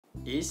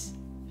is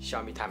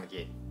Xiaomi time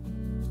again.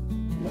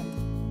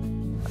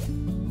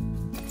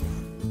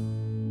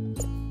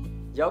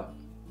 Yup,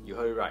 you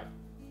heard it right.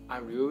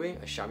 I'm reviewing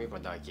a Xiaomi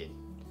product again.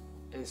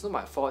 And it's not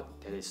my fault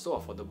that it's so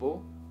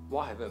affordable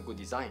while having a good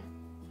design.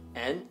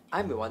 And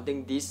I've been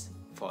wanting this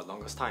for the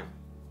longest time.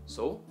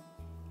 So,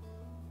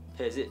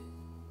 here's it.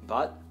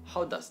 But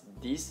how does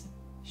this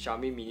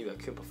Xiaomi Mini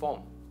Vacuum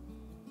perform?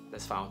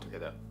 Let's find out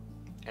together.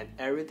 And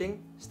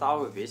everything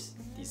starts with its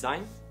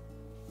design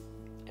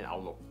and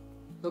outlook.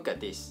 Look at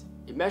this.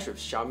 It meshes with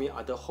Xiaomi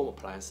other home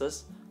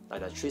appliances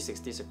like the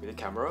 360 security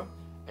camera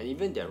and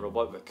even their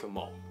robot vacuum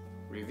mop.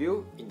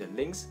 Review in the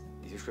links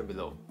description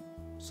below.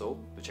 So,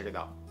 we'll check it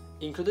out.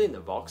 Included in the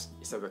box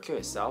is the vacuum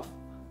itself,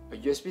 a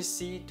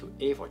USB-C to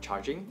A for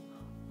charging,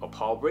 a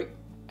power brick,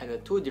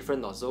 and 2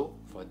 different nozzles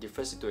for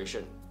different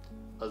situations.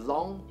 A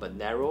long but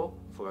narrow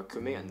for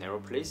vacuuming a narrow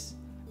place,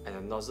 and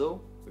a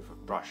nozzle with a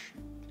brush.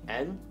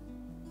 And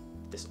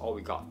that's all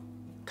we got.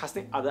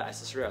 Casting other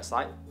accessories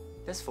aside,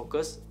 let's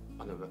focus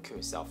on the vacuum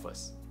itself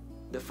first.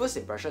 The first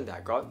impression that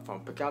I got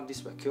from picking up this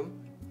vacuum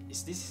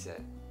is this is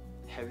a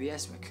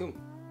heavy-ass vacuum,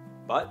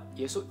 but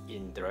it also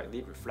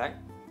indirectly reflects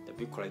the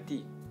build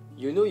quality.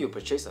 You know you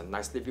purchase a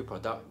nicely built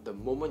product the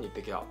moment you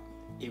pick it up.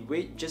 It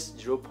weighs just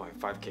 0.5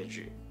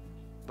 kg,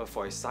 but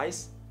for its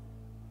size,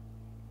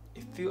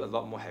 it feels a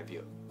lot more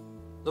heavier.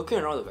 Looking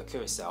around the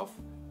vacuum itself,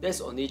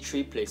 there's only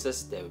 3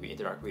 places that we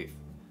interact with.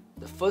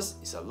 The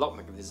first is a lock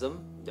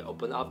mechanism that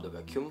opens up the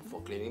vacuum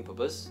for cleaning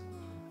purpose,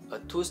 a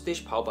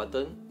 2-stage power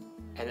button,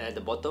 and at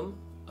the bottom,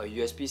 a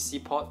USB-C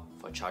port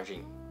for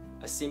charging.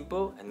 A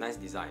simple and nice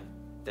design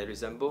that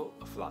resembles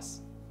a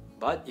flask.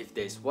 But if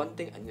there is one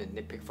thing I need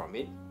to nitpick from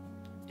it,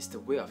 it's the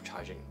way of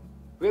charging.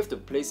 We have to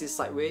place it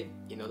sideways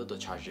in order to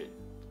charge it.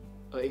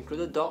 An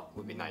included dock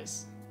would be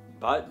nice,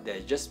 but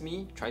that's just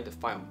me trying to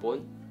find a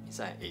bone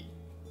inside an egg.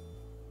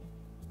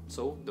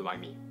 So don't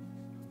mind me.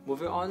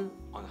 Moving on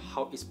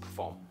how it's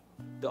performed.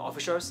 The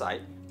official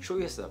site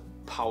shows it as a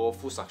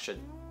powerful suction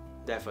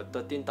that have a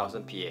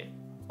 13,000 PA,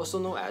 also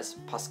known as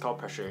Pascal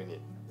pressure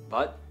unit.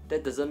 But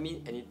that doesn't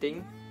mean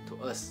anything to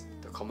us,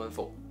 the common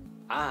folk.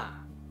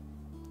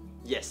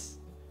 Yes,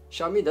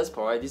 Xiaomi does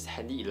provide this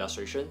handy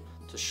illustration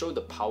to show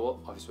the power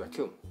of its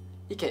vacuum.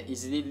 It can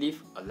easily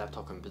lift a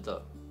laptop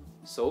computer.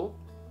 So,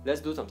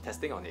 let's do some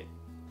testing on it.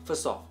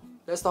 First off,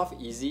 let's start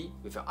off easy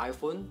with an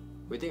iPhone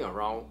weighing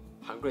around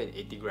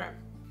 180 grams.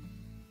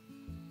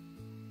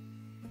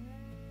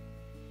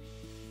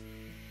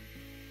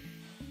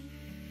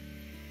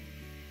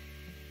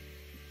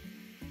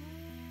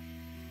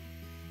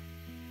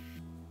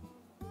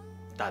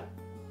 Done.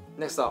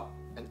 Next up,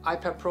 an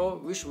iPad Pro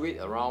which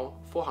weighs around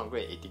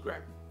 480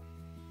 grams.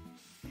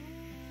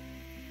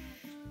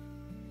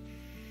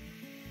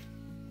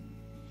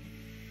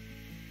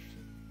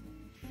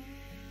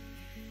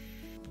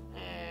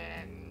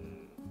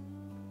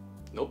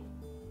 Nope.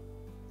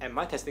 Am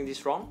I testing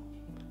this wrong?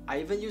 I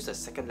even used a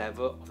second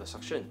level of the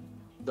suction.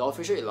 The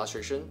official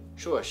illustration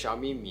shows a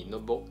Xiaomi Mi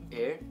Notebook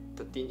Air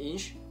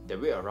 13-inch that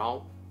weighs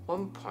around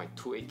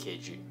 1.28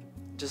 kg.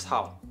 Just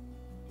how?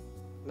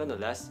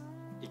 Nonetheless,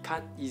 it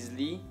can't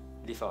easily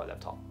lift our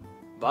laptop.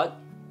 But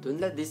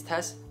don't let this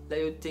test let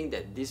you think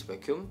that this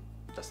vacuum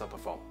does not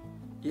perform.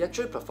 It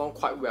actually performs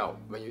quite well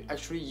when you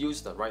actually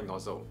use the right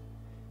nozzle.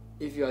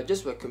 If you are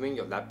just vacuuming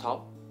your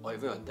laptop or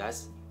even your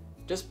desk,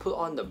 just put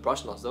on the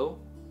brush nozzle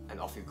and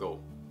off you go.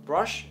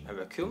 Brush and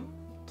vacuum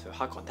to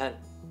hard content.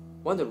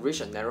 Want to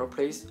reach a narrow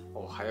place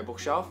or higher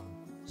bookshelf?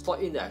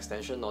 Slot in the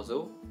extension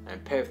nozzle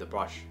and pair with the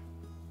brush.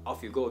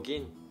 Off you go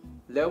again.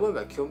 Level 1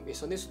 vacuum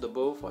is only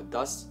suitable for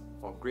dust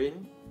or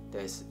grain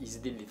that is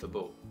easily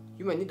liftable.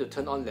 You might need to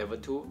turn on level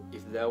 2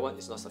 if level 1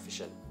 is not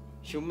sufficient.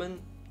 Human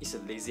is a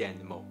lazy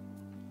animal,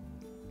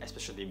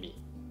 especially me.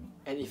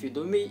 And if you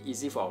don't make it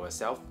easy for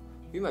ourselves,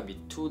 we might be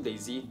too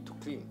lazy to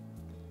clean.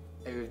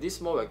 And with this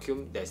small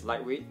vacuum that is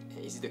lightweight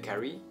and easy to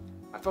carry,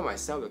 I find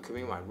myself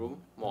vacuuming my room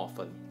more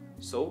often.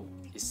 So,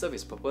 it serves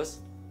its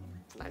purpose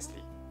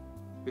nicely.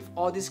 With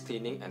all this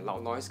cleaning and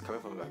loud noise coming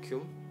from the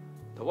vacuum,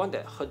 the one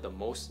that hurt the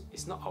most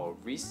is not our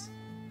wrist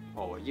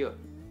or our ear.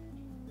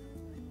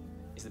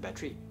 It's the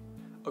battery.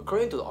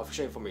 According to the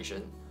official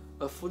information,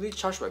 a fully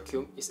charged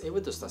vacuum is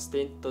able to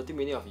sustain 30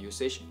 minutes of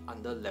usage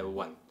under level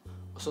 1,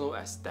 also known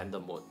as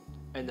standard mode,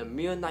 and a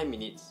mere 9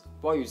 minutes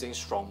while using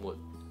strong mode.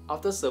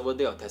 After several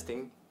days of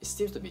testing, it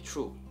seems to be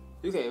true.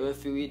 You can even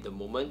feel it the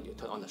moment you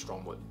turn on the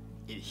strong mode.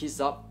 It heats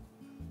up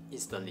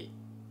instantly.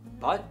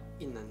 But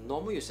in a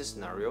normal usage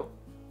scenario,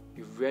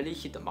 you rarely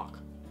hit the mark.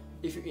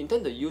 If you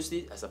intend to use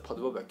it as a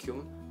portable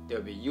vacuum that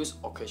will be used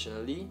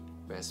occasionally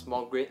when a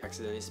small grain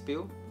accidentally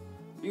spills,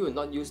 you will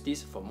not use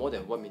this for more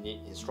than 1 minute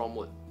in strong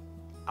mode.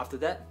 After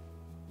that,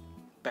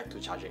 back to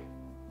charging.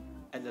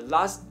 And the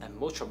last and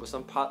most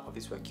troublesome part of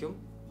this vacuum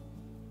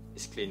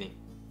is cleaning.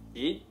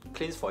 It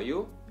cleans for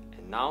you,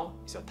 and now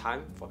is your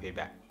time for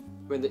payback.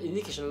 When the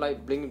indication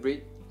light blinks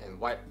red and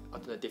white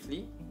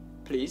alternatively,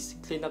 please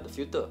clean up the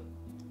filter.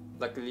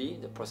 Luckily,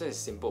 the process is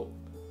simple.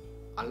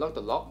 Unlock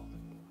the lock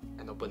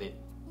and open it.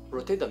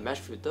 Rotate the mesh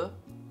filter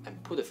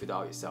and pull the filter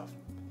out yourself.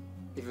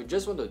 If you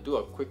just want to do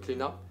a quick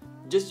cleanup,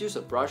 just use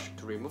a brush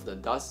to remove the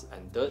dust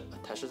and dirt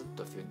attached to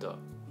the filter,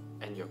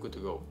 and you're good to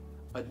go.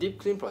 A deep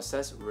clean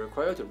process will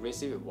require you to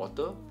rinse it with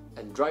water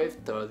and dry it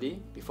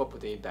thoroughly before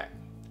putting it back.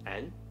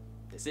 And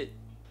that's it.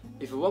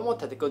 If you want more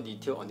technical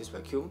detail on this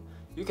vacuum,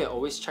 you can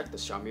always check the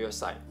Xiaomi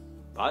website.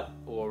 But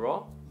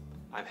overall,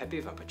 I'm happy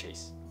with my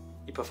purchase.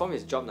 It performed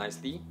its job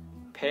nicely,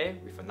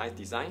 paired with a nice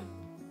design,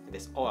 and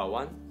that's all I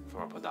want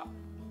from a product.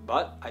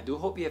 But I do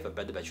hope you have a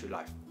better battery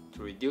life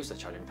to reduce the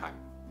charging time.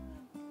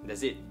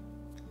 That's it.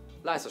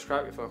 Like and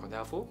subscribe if you find content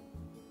helpful.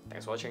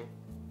 Thanks for watching.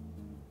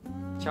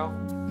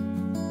 Ciao.